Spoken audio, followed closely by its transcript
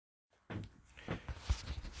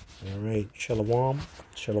All right, Shalom,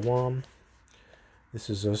 Shalom.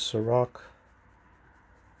 This is a Sirach,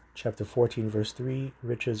 chapter 14, verse 3.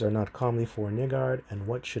 Riches are not comely for a niggard, and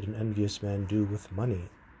what should an envious man do with money?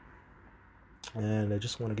 And I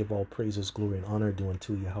just want to give all praises, glory, and honor due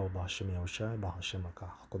unto Yahweh B'Hashem Yahushai, B'Hashem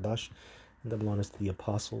HaKadosh, and double honors to the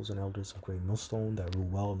apostles and elders of Great Millstone that rule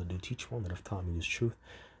well and that do teach well, and that have taught me this truth.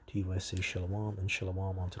 To you I say Shalom and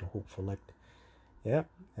Shalom unto the hopeful elect. Yeah,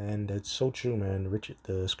 and it's so true, man.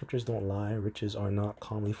 The scriptures don't lie. Riches are not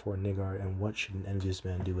comely for a niggard, and what should an envious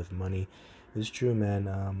man do with money? It's true, man.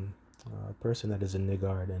 A person that is a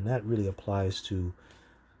niggard, and that really applies to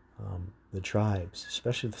the tribes,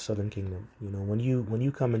 especially the Southern Kingdom. You know, when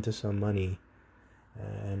you come into some money,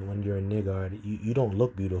 and when you're a niggard, you don't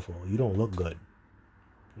look beautiful. You don't look good.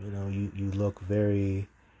 You know, you look very.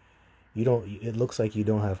 You don't. It looks like you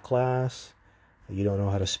don't have class. You don't know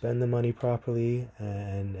how to spend the money properly,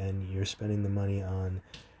 and you're spending the money on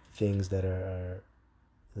things that are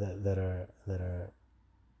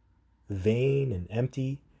vain and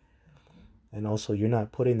empty, and also you're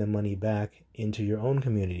not putting the money back into your own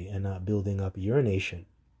community and not building up your nation,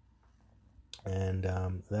 and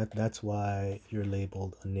that's why you're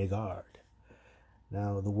labeled a niggard.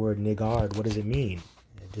 Now, the word niggard, what does it mean?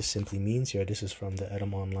 It just simply means here. This is from the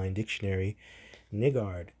Edom Online Dictionary.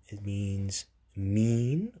 Niggard, it means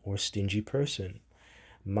mean or stingy person.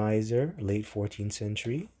 Miser, late 14th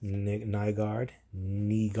century. Niggard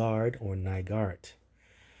or Niggard.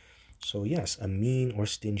 So yes, a mean or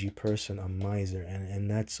stingy person, a miser, and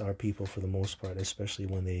that's our people for the most part, especially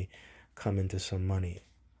when they come into some money,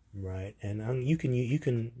 right? And you can use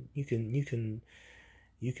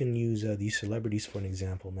these celebrities for an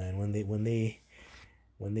example, man. When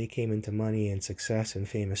they came into money and success and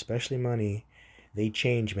fame, especially money, they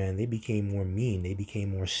changed, man. They became more mean. They became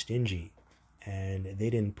more stingy. And they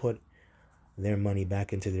didn't put their money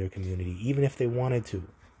back into their community, even if they wanted to,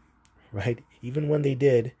 right? Even when they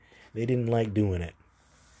did, they didn't like doing it.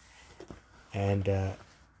 And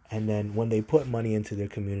then when they put money into their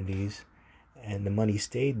communities and the money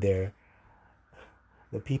stayed there,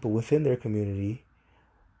 the people within their community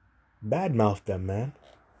badmouthed them, man.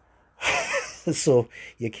 So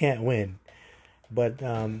you can't win. But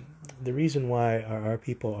the reason why our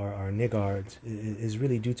people are niggards is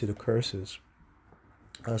really due to the curses.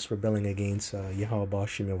 Us rebelling against Yahweh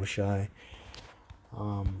B'Hashem Yahushai.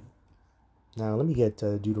 Now let me get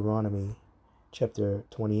Deuteronomy chapter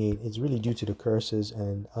 28. It's really due to the curses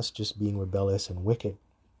and us just being rebellious and wicked.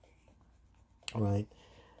 Right?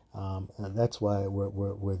 And that's why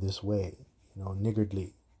we're this way. You know,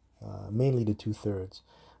 niggardly. Mainly the 2/3.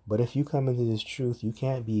 But if you come into this truth, you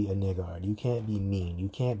can't be a niggard. You can't be mean. You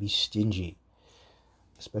can't be stingy.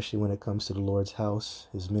 Especially when it comes to the Lord's house,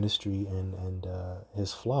 his ministry, and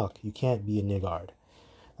his flock. You can't be a niggard.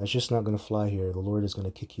 That's just not going to fly here. The Lord is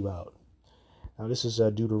going to kick you out. Now this is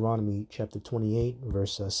Deuteronomy chapter 28,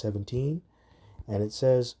 verse 17. And it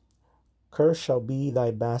says, "Cursed shall be thy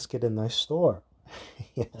basket and thy store."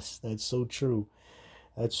 Yes, that's so true.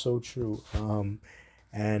 That's so true.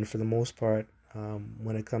 And for the most part,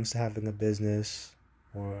 when it comes to having a business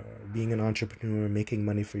or being an entrepreneur, making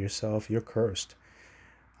money for yourself, you're cursed.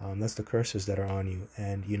 That's the curses that are on you.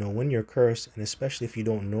 And, you know, when you're cursed, and especially if you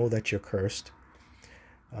don't know that you're cursed,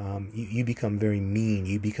 you become very mean.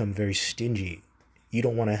 You become very stingy. You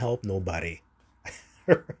don't want to help nobody.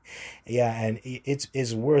 Yeah, and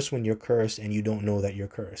it's worse when you're cursed and you don't know that you're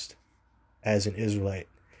cursed as an Israelite.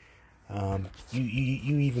 You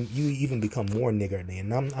even become more niggardly.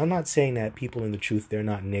 And I'm not saying that people in the truth, they're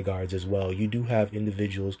not niggards as well. You do have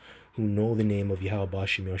individuals who know the name of Yahweh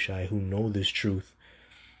B'Hashem Yahushai, who know this truth,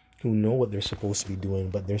 who know what they're supposed to be doing,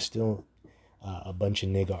 but they're still a bunch of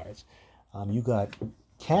niggards. You got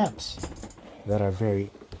camps that are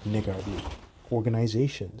very niggardly,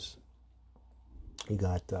 organizations. You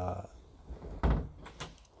got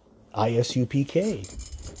ISUPK.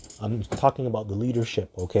 I'm talking about the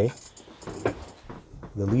leadership, okay?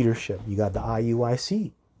 The leadership. You got the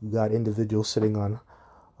IUIC. You got individuals sitting on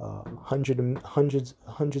hundreds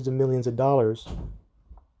of millions of dollars.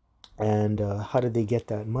 And how did they get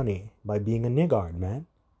that money? By being a niggard, man.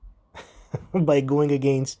 By going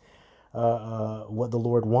against what the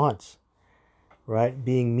Lord wants, right?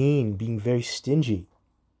 Being mean, being very stingy.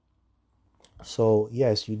 So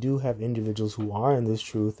yes, you do have individuals who are in this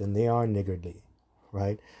truth and they are niggardly,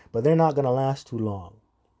 right? But they're not going to last too long.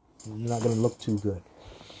 They're not going to look too good.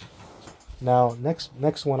 Now,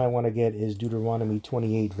 next one I want to get is Deuteronomy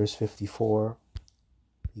 28, verse 54,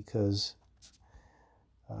 because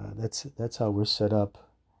that's how we're set up,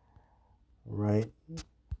 right?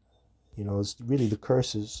 You know, it's really the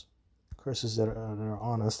curses curses that are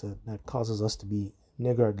on us that causes us to be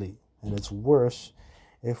niggardly. And it's worse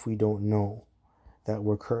if we don't know that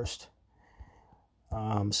we're cursed.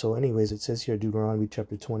 So anyways, it says here, Deuteronomy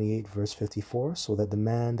chapter 28, verse 54, so that the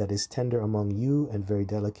man that is tender among you and very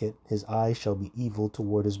delicate, his eye shall be evil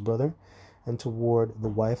toward his brother, and toward the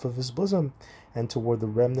wife of his bosom, and toward the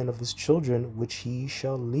remnant of his children, which he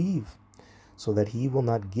shall leave, so that he will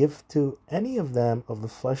not give to any of them of the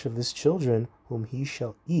flesh of his children, whom he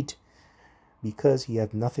shall eat, because he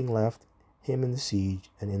hath nothing left him in the siege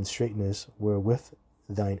and in straitness, wherewith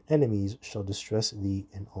thine enemies shall distress thee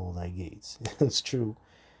in all thy gates. It's true.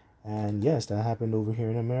 And yes, that happened over here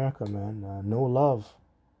in America, man. No love.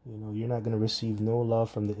 You're not going to receive no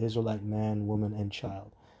love from the Israelite man, woman, and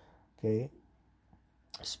child. Okay?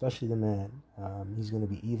 Especially the man. He's going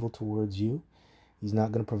to be evil towards you. He's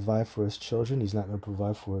not going to provide for his children. He's not going to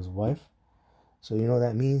provide for his wife. So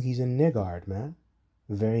that means he's a niggard, man.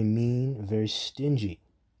 Very mean, very stingy.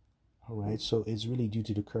 All right? So it's really due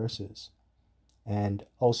to the curses. And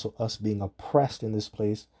also us being oppressed in this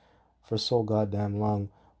place for so goddamn long,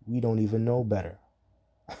 we don't even know better.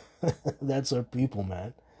 That's our people,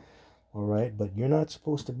 man. All right, but you're not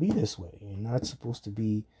supposed to be this way. You're not supposed to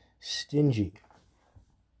be stingy.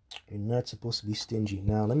 You're not supposed to be stingy.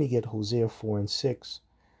 Now, let me get Hosea 4 and 6.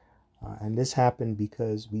 And this happened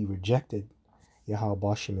because we rejected Yahweh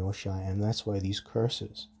Bashem Yoshai, and that's why these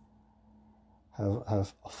curses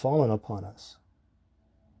have fallen upon us.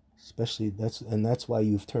 Especially that's why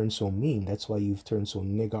you've turned so mean. That's why you've turned so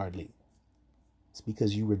niggardly. It's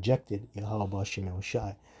because you rejected Yahweh Bashem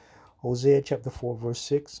Yoshai. Hosea chapter 4 verse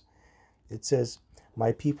 6, it says,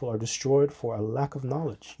 my people are destroyed for a lack of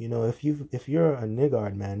knowledge. If you're a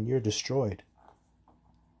niggard, man, you're destroyed.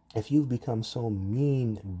 If you've become so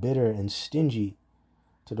mean, bitter, and stingy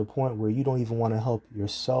to the point where you don't even want to help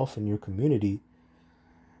yourself and your community,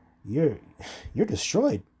 you're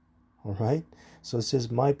destroyed. All right. So it says,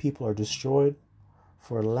 my people are destroyed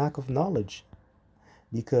for a lack of knowledge.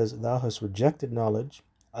 Because thou hast rejected knowledge,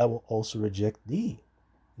 I will also reject thee.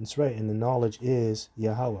 That's right. And the knowledge is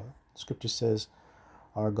Yahweh. Scripture says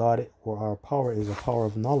our God or our power is a power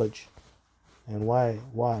of knowledge. And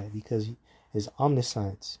why? Because his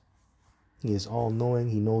omniscience. He is all knowing.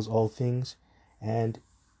 He knows all things. And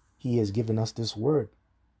he has given us this word.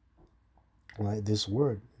 Right? This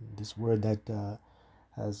word that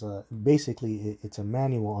has basically it's a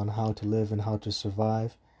manual on how to live and how to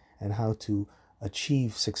survive and how to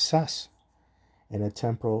achieve success in a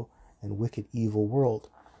temporal and wicked evil world.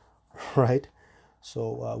 Right?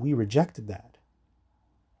 So we rejected that.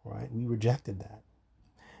 Right? We rejected that.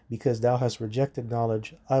 Because thou hast rejected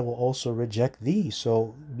knowledge, I will also reject thee.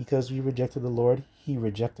 So because we rejected the Lord, he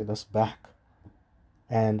rejected us back.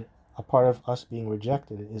 And a part of us being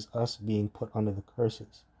rejected is us being put under the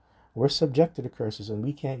curses. We're subject to the curses and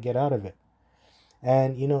we can't get out of it.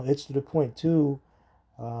 And, it's to the point too,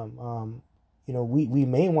 we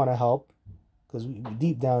may want to help because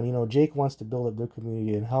deep down, Jake wants to build up their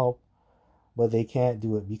community and help, but they can't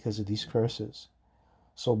do it because of these curses.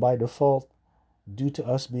 So by default, due to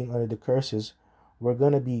us being under the curses, we're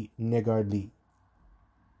going to be niggardly,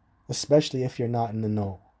 especially if you're not in the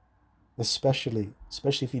know. Especially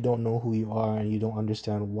if you don't know who you are and you don't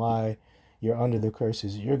understand why you're under the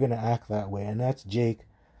curses, you're going to act that way. And that's Jake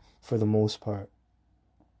for the most part.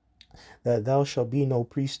 That thou shalt be no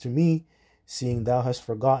priest to me, seeing thou hast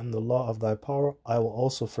forgotten the law of thy power, I will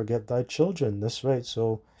also forget thy children. That's right.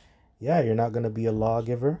 So, yeah, you're not going to be a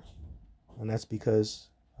lawgiver. And that's because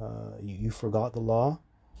you forgot the law.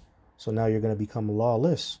 So now you're going to become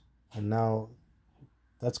lawless. And now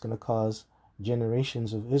that's going to cause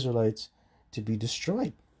generations of Israelites to be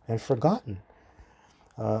destroyed and forgotten.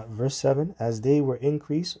 Verse 7, as they were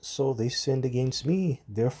increased, so they sinned against me.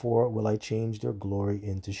 Therefore will I change their glory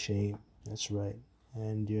into shame. That's right.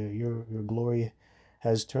 And your glory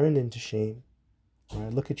has turned into shame. All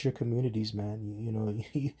right, look at your communities, man.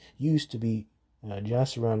 You used to be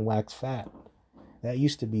just around wax fat. That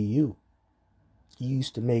used to be you. You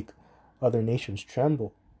used to make other nations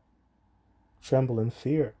tremble in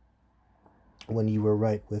fear when you were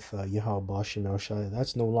right with Yahweh Bashem Elshai.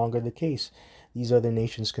 That's no longer the case. These other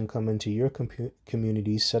nations can come into your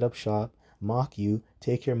communities, set up shop, mock you,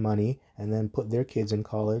 take your money, and then put their kids in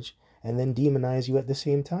college, and then demonize you at the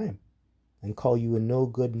same time, and call you a no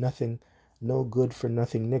good for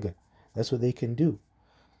nothing nigga. That's what they can do.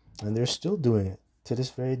 And they're still doing it to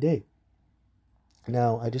this very day.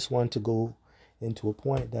 Now, I just want to go into a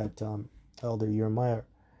point that Elder Jeremiah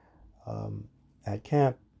at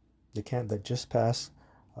camp, the camp that just passed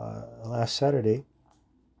last Saturday,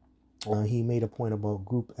 he made a point about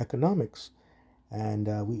group economics. And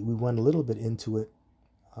we went a little bit into it.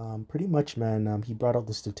 Pretty much, man, he brought out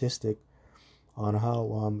the statistic on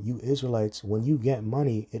how you Israelites, when you get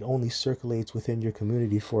money, it only circulates within your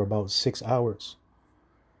community for about 6 hours.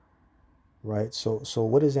 Right? So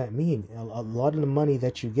what does that mean? A lot of the money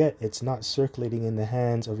that you get, it's not circulating in the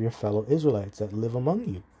hands of your fellow Israelites that live among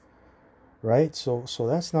you. Right? So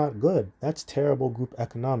that's not good. That's terrible group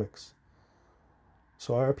economics.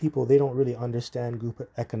 So our people, they don't really understand group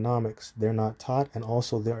economics. They're not taught, and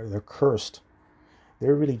also they're cursed.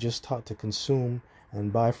 They're really just taught to consume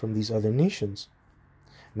and buy from these other nations.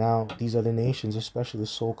 Now, these other nations, especially the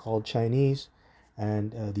so-called Chinese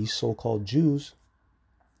and these so-called Jews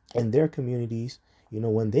and their communities,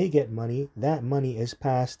 when they get money, that money is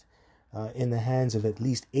passed in the hands of at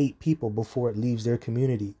least 8 people before it leaves their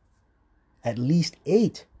community. At least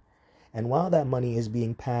 8. And while that money is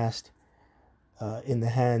being passed in the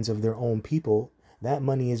hands of their own people, that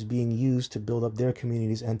money is being used to build up their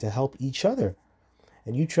communities and to help each other.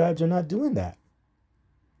 And you tribes are not doing that.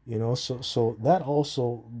 So that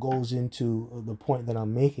also goes into the point that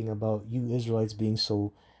I'm making about you Israelites being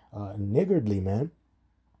so niggardly, man.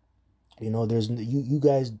 You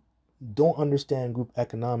guys don't understand group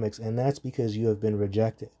economics, and that's because you have been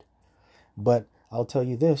rejected. But I'll tell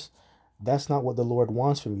you this, that's not what the Lord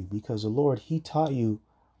wants from you, because the Lord, he taught you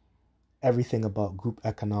everything about group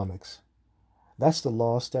economics. That's the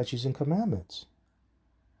law, statutes, and commandments.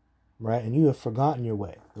 Right? And you have forgotten your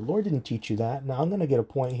way. The Lord didn't teach you that. Now I'm going to get a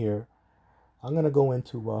point here. I'm going to go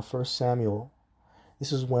into 1 Samuel.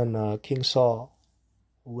 This is when King Saul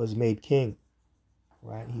was made king.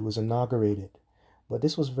 Right? He was inaugurated. But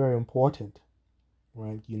this was very important.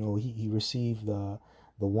 Right? He received the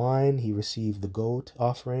wine. He received the goat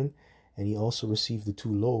offering. And he also received the 2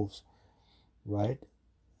 loaves. Right?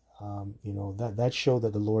 That showed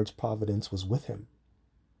that the Lord's providence was with him.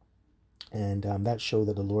 And that showed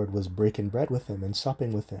that the Lord was breaking bread with him and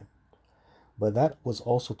supping with him. But that was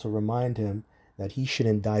also to remind him that he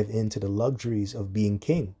shouldn't dive into the luxuries of being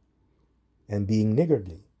king and being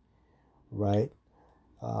niggardly. Right?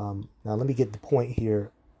 Now let me get the point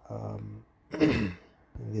here. Let me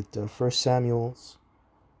get 1 Samuel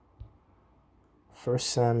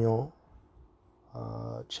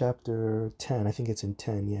chapter 10. I think it's in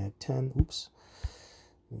 10. Yeah, 10. Oops.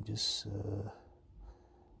 Let me just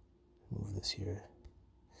move this here.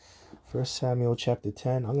 1 Samuel chapter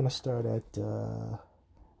 10. I'm going to start at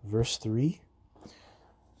verse 3.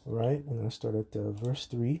 Right? I'm going to start at verse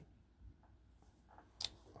 3.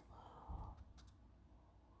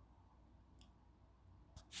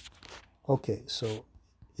 Okay, so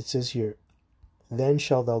it says here, Then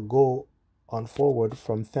shalt thou go on forward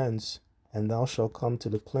from thence, and thou shalt come to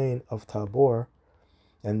the plain of Tabor,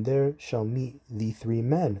 and there shall meet thee 3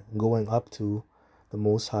 men going up to the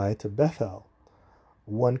Most High to Bethel,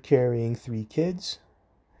 one carrying 3 kids,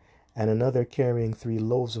 and another carrying 3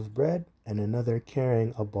 loaves of bread, and another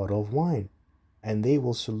carrying a bottle of wine. And they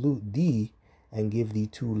will salute thee, and give thee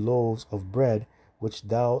 2 loaves of bread, which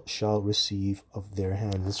thou shalt receive of their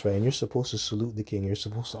hands. That's right. And you're supposed to salute the king. You're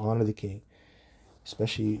supposed to honor the king,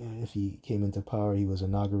 especially if he came into power, he was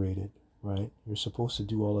inaugurated, right? You're supposed to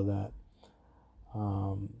do all of that.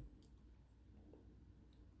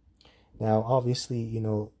 Now, obviously,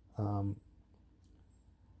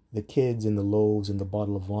 the kids and the loaves and the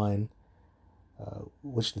bottle of wine,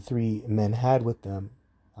 which the 3 men had with them,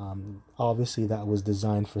 obviously that was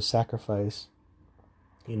designed for sacrifice,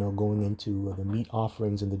 going into the meat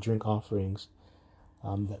offerings and the drink offerings.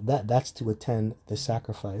 That's to attend the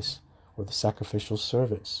sacrifice or the sacrificial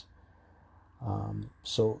service.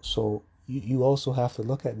 So you also have to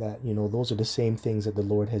look at that. Those are the same things that the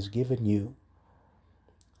Lord has given you.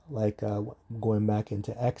 Like going back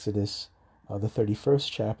into Exodus, the 31st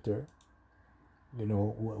chapter.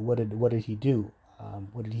 What did he do?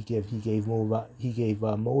 What did he give? He gave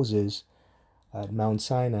Moses at Mount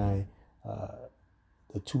Sinai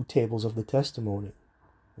the 2 tables of the testimony,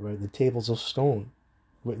 right? The tables of stone,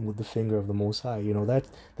 written with the finger of the Most High.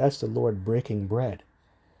 That's the Lord breaking bread,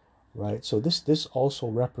 right? So this also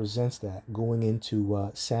represents that going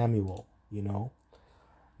into Samuel. Now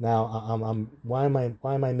why am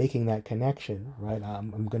I making that connection, right?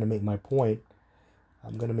 I'm gonna make my point.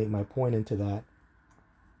 I'm gonna make my point into that.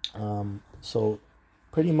 So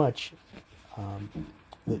pretty much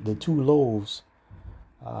the 2 loaves,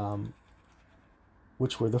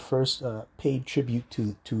 which were the first paid tribute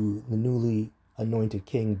to the newly anointed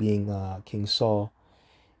king, being King Saul,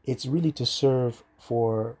 it's really to serve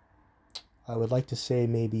for, I would like to say,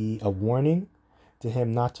 maybe a warning to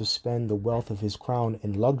him not to spend the wealth of his crown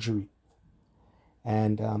in luxury.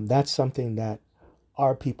 And that's something that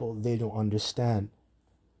our people, they don't understand,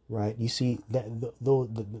 right? You see that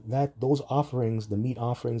those offerings, the meat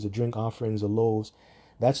offerings, the drink offerings, the loaves,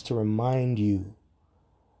 that's to remind you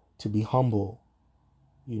to be humble,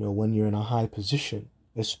 when you're in a high position,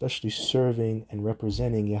 especially serving and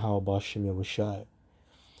representing Yahweh Bashem Yahushai.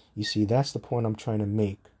 You see, that's the point I'm trying to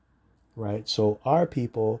make, right? So our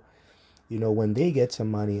people, when they get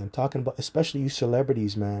some money, I'm talking about especially you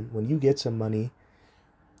celebrities, man, when you get some money,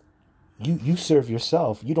 you serve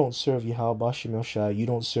yourself. You don't serve Yahweh Bashem Yahushai. You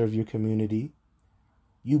don't serve your community.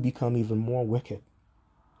 You become even more wicked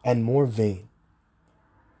and more vain,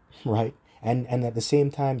 right? And at the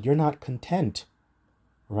same time, you're not content,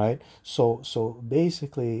 right? So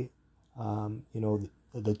basically,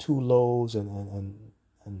 the two loaves and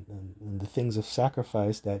the things of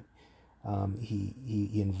sacrifice that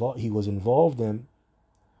he was involved in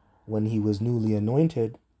when he was newly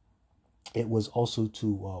anointed, it was also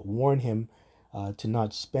to warn him to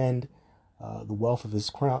not spend the wealth of his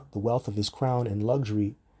crown in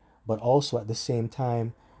luxury, but also at the same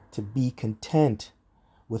time to be content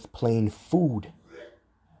with plain food.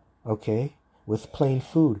 Okay, with plain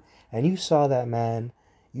food. And you saw that, man.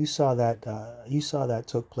 You saw that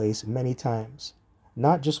took place many times,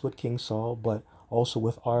 not just with King Saul, but also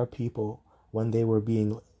with our people when they were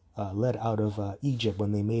being led out of Egypt,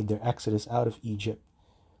 when they made their exodus out of Egypt.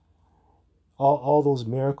 All those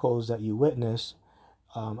miracles that you witness,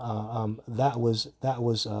 that was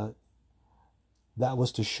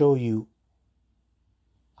to show you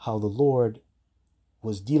how the Lord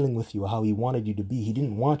was dealing with you, how he wanted you to be. He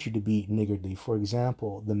didn't want you to be niggardly. For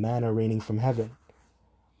example, the manna raining from heaven,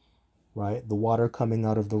 right? The water coming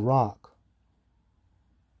out of the rock,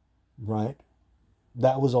 right?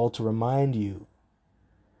 That was all to remind you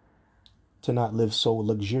to not live so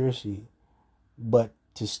luxuriously, but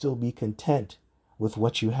to still be content with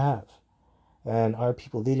what you have. And our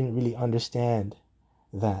people, they didn't really understand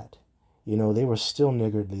that. They were still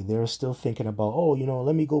niggardly. They were still thinking about,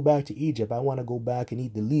 let me go back to Egypt. I want to go back and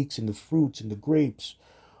eat the leeks and the fruits and the grapes.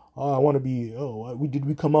 I want to be, did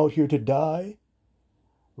we come out here to die?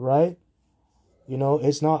 Right?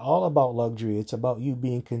 It's not all about luxury. It's about you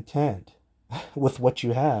being content with what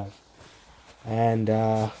you have. And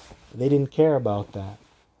they didn't care about that.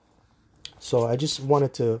 So I just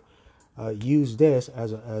wanted to use this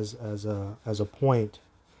as a point.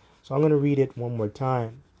 So I'm going to read it one more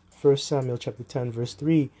time. 1 Samuel chapter 10 verse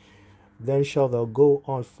 3. Then shalt thou go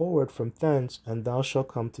on forward from thence, and thou shalt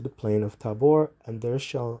come to the plain of Tabor, and there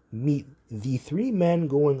shall meet thee 3 men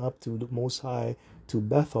going up to the Most High to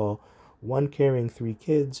Bethel, one carrying 3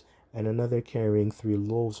 kids, and another carrying 3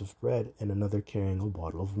 loaves of bread, and another carrying a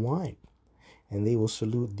bottle of wine. And they will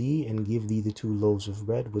salute thee and give thee the 2 loaves of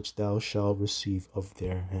bread, which thou shalt receive of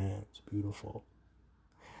their hands. Beautiful.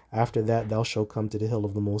 After that thou shalt come to the hill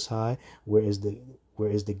of the Most High, where is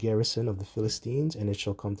the garrison of the Philistines, and it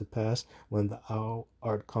shall come to pass, when thou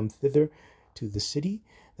art come thither to the city,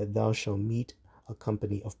 that thou shalt meet a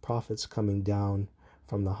company of prophets coming down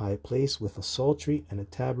from the high place with a psaltery and a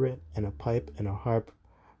tabret and a pipe and a harp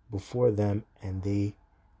before them, and they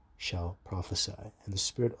shall prophesy. And the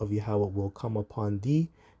Spirit of Yahweh will come upon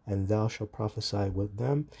thee, and thou shalt prophesy with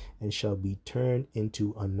them, and shall be turned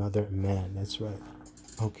into another man. That's right.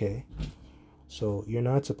 Okay. So you're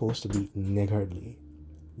not supposed to be niggardly.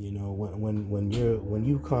 When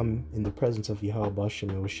you come in the presence of Yahweh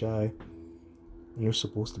Bashem Yahushai, you're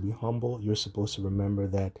supposed to be humble. You're supposed to remember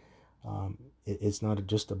that it's not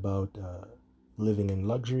just about living in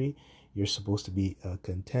luxury. You're supposed to be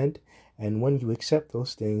content. And when you accept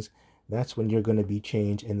those things, that's when you're going to be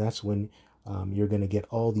changed, and that's when you're going to get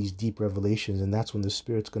all these deep revelations, and that's when the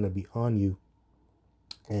Spirit's going to be on you,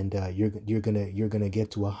 and you're gonna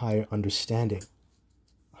get to a higher understanding,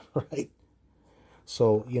 right?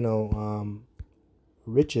 So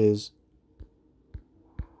riches.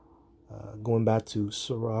 Going back to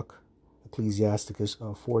Sirach, Ecclesiasticus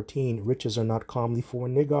 14, riches are not comely for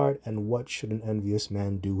Niggard, and what should an envious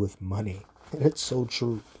man do with money? And it's so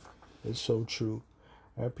true. It's so true.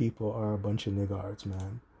 Our people are a bunch of Niggards,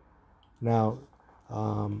 man. Now,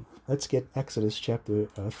 let's get Exodus chapter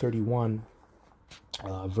 31,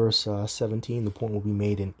 verse 17. The point will be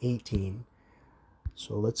made in 18.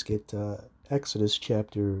 So let's get Exodus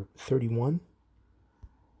chapter 31,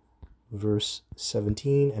 verse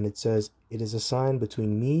 17, and it says, "It is a sign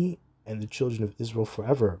between me and the children of Israel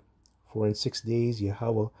forever. For in 6 days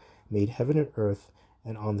Yahweh made heaven and earth,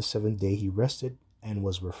 and on the 7th day he rested and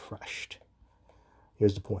was refreshed."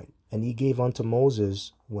 Here's the point. "And he gave unto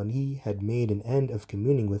Moses, when he had made an end of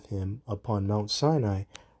communing with him upon Mount Sinai,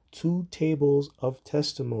 2 tables of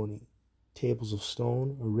testimony, tables of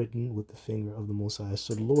stone written with the finger of the Most High.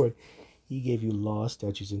 So the Lord, he gave you laws,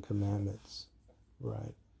 statutes, and commandments,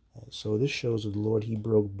 right? And so this shows that the Lord, he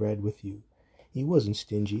broke bread with you. He wasn't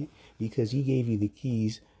stingy because he gave you the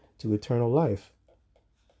keys to eternal life,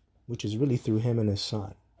 which is really through him and his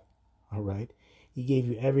son, all right? He gave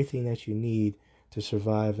you everything that you need to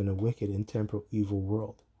survive in a wicked and temporal evil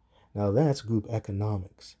world. Now that's group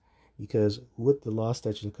economics, because with the law,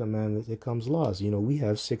 statutes, and commandments, it comes laws. We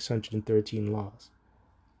have 613 laws,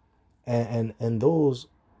 and those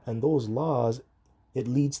laws, it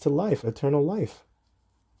leads to life, eternal life,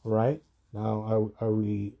 right? Now, are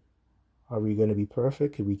we going to be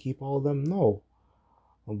perfect? Can we keep all of them? No.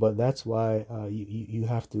 But that's why you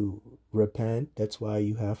have to repent. That's why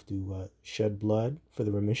you have to shed blood for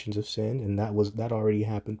the remissions of sin, and that already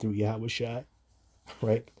happened through Yahweh Shai,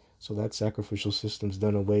 right? So that sacrificial system's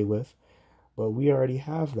done away with. But we already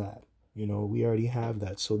have that. We already have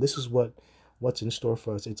that. So this is what's in store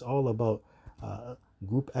for us. It's all about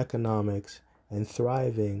group economics and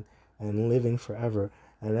thriving and living forever,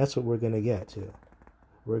 and that's what we're going to get to.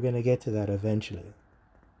 We're going to get to that eventually.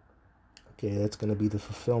 Okay, that's going to be the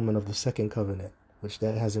fulfillment of the second covenant, which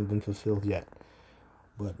that hasn't been fulfilled yet.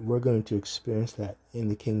 But we're going to experience that in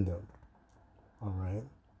the kingdom. All right?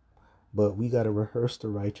 But we got to rehearse the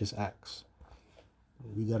righteous acts.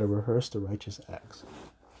 We got to rehearse the righteous acts.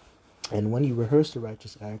 And when you rehearse the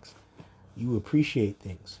righteous acts, you appreciate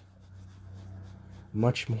things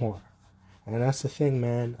much more. And that's the thing,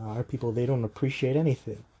 man. Our people, they don't appreciate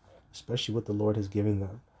anything, especially what the Lord has given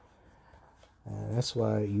them. And that's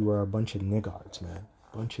why you are a bunch of niggards, man.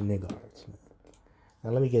 Bunch of niggards, man.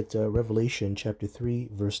 Now let me get Revelation chapter 3,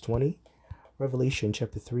 verse 20. Revelation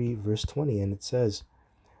chapter 3, verse 20. And it says,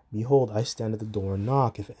 "Behold, I stand at the door and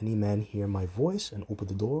knock. If any man hear my voice and open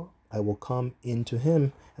the door, I will come into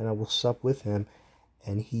him, and I will sup with him,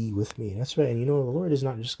 and he with me." That's right. And the Lord is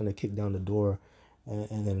not just going to kick down the door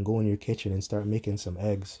and then go in your kitchen and start making some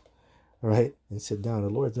eggs, right? And sit down. The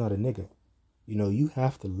Lord's not a nigger. You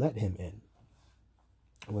have to let him in.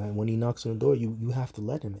 When he knocks on the door, you have to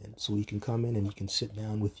let him in so he can come in and he can sit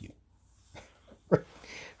down with you.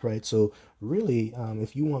 Right? So really,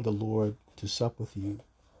 if you want the Lord to sup with you,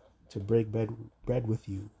 to break bread with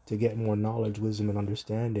you, to get more knowledge, wisdom, and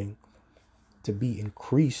understanding, to be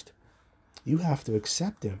increased, you have to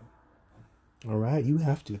accept him. All right? You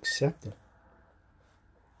have to accept him.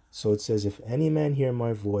 So it says, if any man hear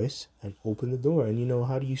my voice and open the door. And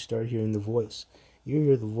how do you start hearing the voice? You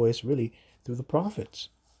hear the voice really through the prophets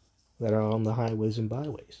that are on the highways and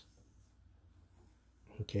byways.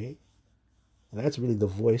 Okay? And that's really the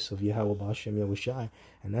voice of Yahweh B'Shem Yahushai,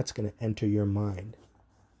 and that's going to enter your mind.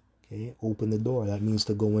 Okay? Open the door. That means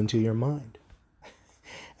to go into your mind.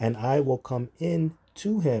 And I will come in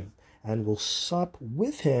to him and will sup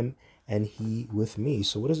with him and he with me.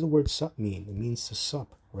 So what does the word sup mean? It means to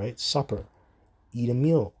sup, right? Supper. Eat a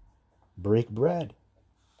meal. Break bread,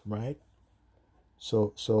 right?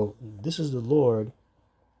 So this is the Lord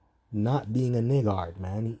not being a niggard,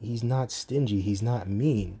 man. He's not stingy. He's not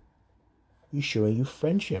mean. He's showing you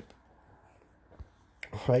friendship.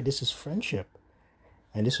 Right? This is friendship.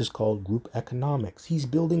 And this is called group economics. He's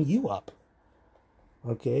building you up.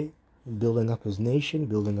 Okay? Building up his nation,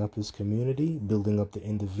 building up his community, building up the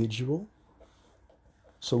individual.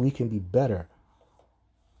 So we can be better.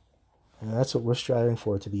 And that's what we're striving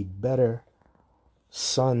for, to be better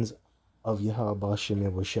sons of Yahweh B'Shem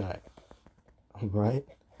Yahushai. Right?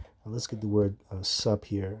 Now let's get the word sup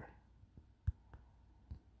here.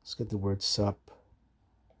 Let's get the word sup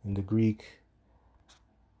in the Greek.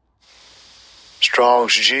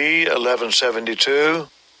 Strong's G 1172.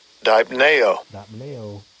 Dipneo.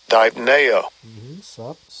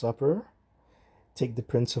 Sup, supper. Take the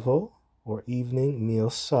principle or evening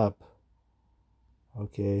meal sup.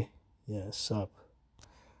 Okay, yeah, sup.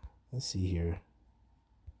 Let's see here.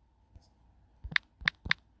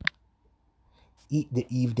 Eat the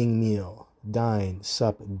evening meal, dine,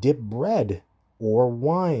 sup, dip bread or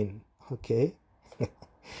wine. Okay.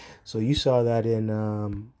 So you saw that in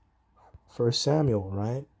 1 Samuel,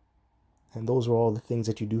 right? And those are all the things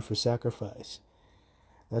that you do for sacrifice.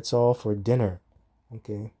 That's all for dinner.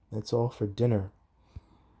 Okay. That's all for dinner.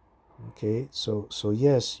 Okay. So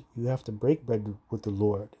yes, you have to break bread with the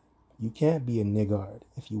Lord. You can't be a niggard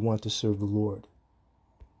if you want to serve the Lord.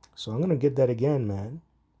 So I'm going to get that again, man.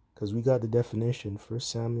 Because we got the definition. 1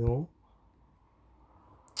 Samuel.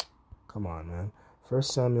 Come on, man. 1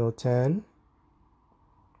 Samuel 10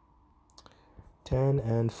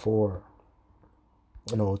 and 4.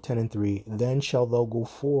 No, 10 and 3. Then shalt thou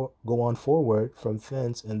go on forward from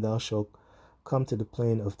thence, and thou shalt come to the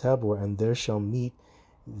plain of Tabor, and there shall meet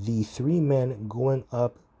the 3 men going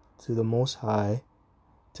up to the Most High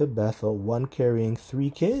to Bethel, one carrying 3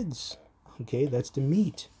 kids. Okay, that's the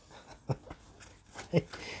meat. And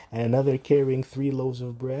another carrying 3 loaves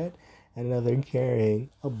of bread, and another carrying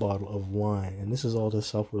a bottle of wine. And this is all to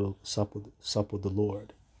sup with the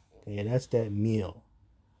Lord. Okay, and that's that meal.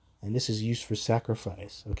 And this is used for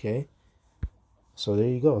sacrifice. Okay, so there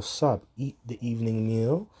you go. Sup, eat the evening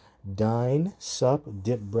meal. Dine, sup,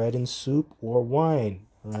 dip bread in soup or wine.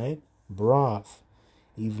 Right, broth.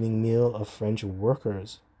 Evening meal of French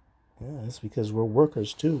workers. Yeah, that's because we're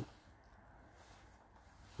workers too.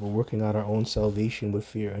 We're working out our own salvation with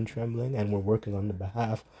fear and trembling, and we're working on the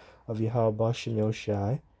behalf of Yahweh Bashem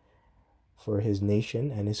Yoshai for his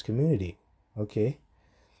nation and his community, okay,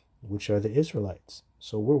 which are the Israelites.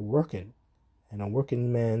 So we're working, and a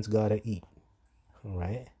working man's gotta eat, all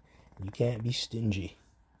right? You can't be stingy.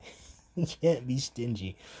 You can't be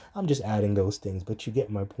stingy. I'm just adding those things, but you get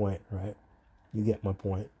my point, right? You get my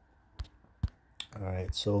point. All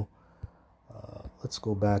right, so let's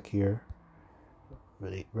go back here.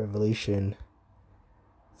 Revelation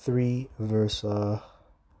 3 verse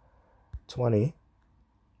 20.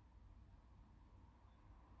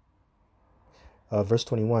 Verse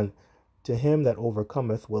 21. To him that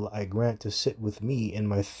overcometh will I grant to sit with me in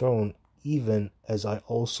my throne, even as I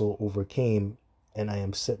also overcame, and I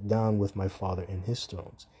am set down with my Father in his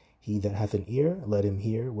thrones. He that hath an ear, let him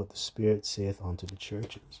hear what the Spirit saith unto the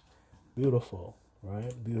churches. Beautiful,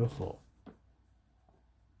 right? Beautiful.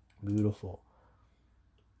 Beautiful.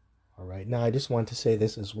 All right. Now, I just want to say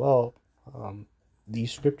this as well.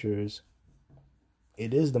 These scriptures,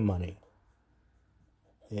 it is the money.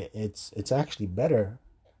 It's actually better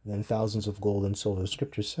than thousands of gold and silver.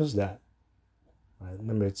 Scripture says that. Right?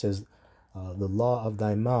 Remember, it says, the law of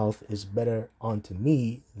thy mouth is better unto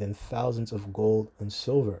me than thousands of gold and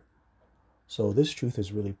silver. So this truth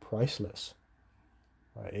is really priceless.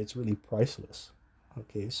 Right? It's really priceless.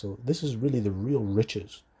 Okay, so this is really the real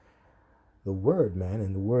riches. The word, man,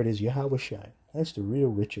 and the word is Yahushai. That's the real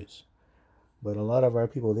riches. But a lot of our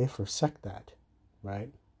people, they forsake that, right?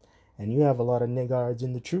 And you have a lot of niggards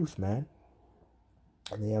in the truth, man.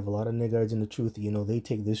 And they have a lot of niggards in the truth. You know, they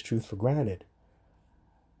take this truth for granted.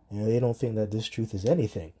 And they don't think that this truth is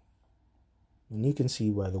anything. And you can see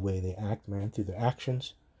by the way they act, man, through their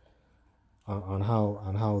actions, on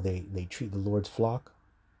how they treat the Lord's flock,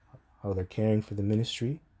 how they're caring for the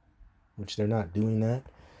ministry, which they're not doing that.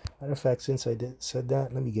 Matter of fact, since I said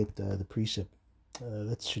that, let me get the precept.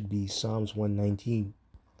 That should be Psalms 119.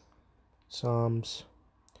 Psalms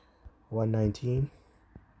 119.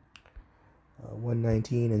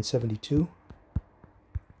 119 and 72.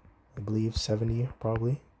 I believe 70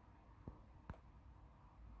 probably.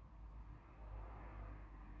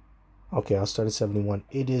 Okay, I'll start at 71.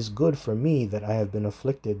 It is good for me that I have been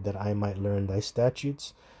afflicted, that I might learn thy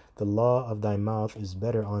statutes. The law of thy mouth is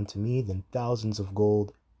better unto me than thousands of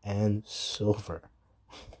gold and silver.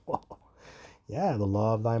 Yeah, the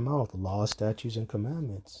law of thy mouth, the law, statutes, and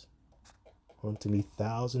commandments. Unto me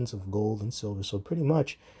thousands of gold and silver. So pretty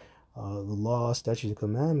much, the law, statutes, and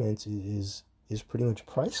commandments is pretty much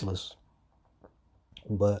priceless.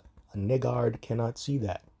 But a niggard cannot see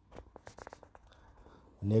that.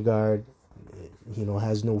 A niggard,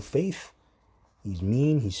 has no faith. He's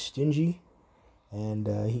mean, he's stingy, and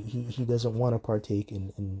he doesn't want to partake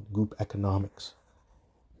in group economics.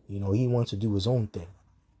 He wants to do his own thing.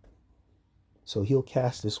 So he'll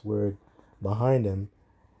cast this word behind him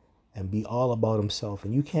and be all about himself.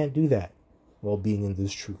 And you can't do that while being in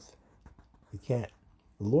this truth. You can't.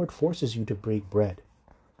 The Lord forces you to break bread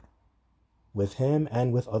with him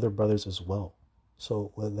and with other brothers as well.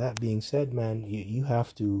 So with that being said, man, you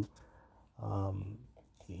have to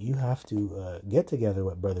get together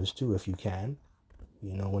with brothers too if you can.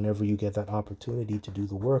 Whenever you get that opportunity to do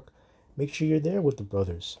the work, make sure you're there with the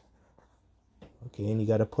brothers. Okay, and you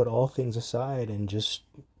got to put all things aside and just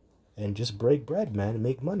break bread, man, and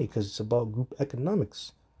make money, because it's about group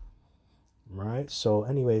economics. Right? So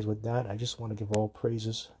anyways, with that, I just want to give all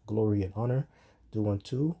praises, glory, and honor due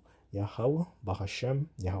unto Yahweh, Bahashem,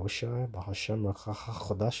 Yahushai, Bahashem, Rachacha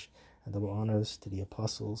Chodash, and double honors to the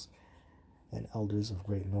apostles and elders of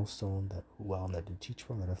Great Millstone that do teach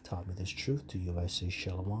well, that have taught me this truth. To you I say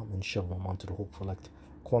shalom, and shalom unto the hopeful elect.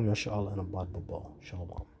 Kwam Yasha'Allah and Abad Babal.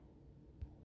 Shalom.